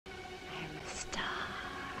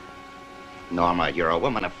Norma, you're a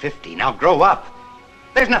woman of 50. Now grow up.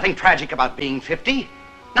 There's nothing tragic about being 50.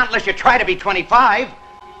 Not unless you try to be 25. The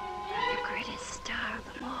greatest star of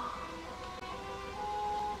them all.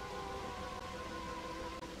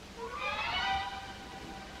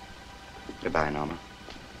 Goodbye, Norma.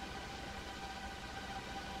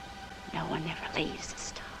 No one ever leaves a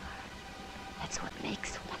star. That's what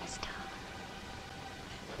makes one a star.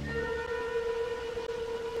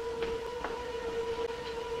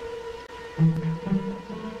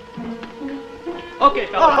 Okay,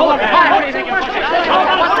 fellas, hold it.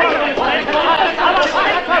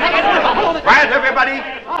 Quiet, everybody.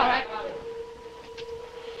 All right.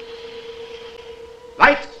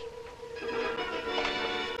 Lights.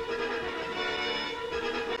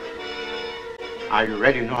 Are you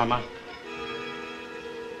ready, Norma?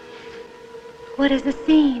 What is the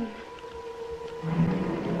scene?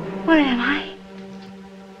 Where am I?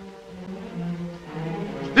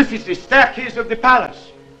 This is the staircase of the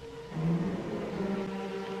palace.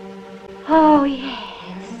 Oh,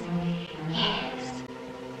 yes. Yes.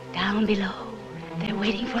 Down below, they're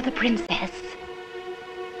waiting for the princess.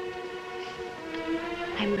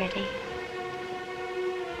 I'm ready.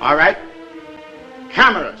 All right.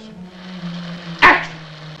 Cameras. Action!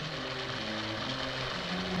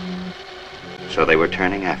 So they were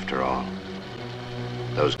turning after all.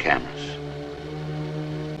 Those cameras.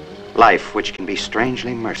 Life, which can be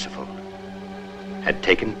strangely merciful, had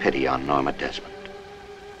taken pity on Norma Desmond.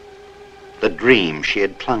 The dream she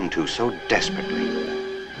had clung to so desperately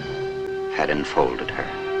had enfolded her.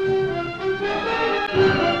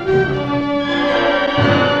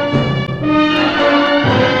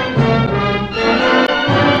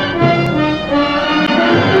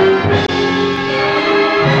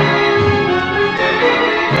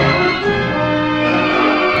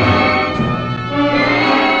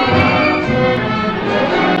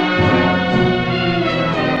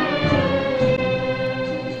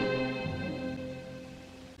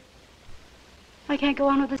 I can't go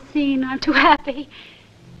on with the scene. I'm too happy.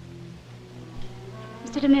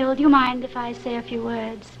 Mr. DeMille, do you mind if I say a few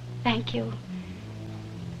words? Thank you.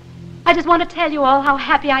 I just want to tell you all how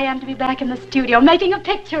happy I am to be back in the studio, making a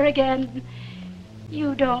picture again.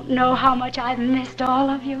 You don't know how much I've missed all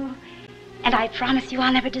of you. And I promise you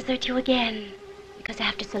I'll never desert you again. Because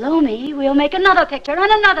after Salome, we'll make another picture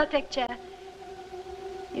and another picture.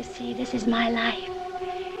 You see, this is my life.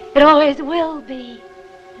 It always will be.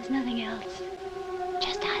 There's nothing else.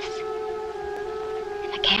 Just us.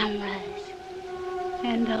 And the cameras.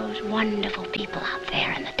 And those wonderful people out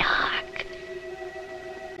there in the dark.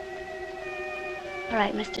 All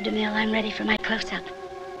right, Mr. DeMille, I'm ready for my close-up.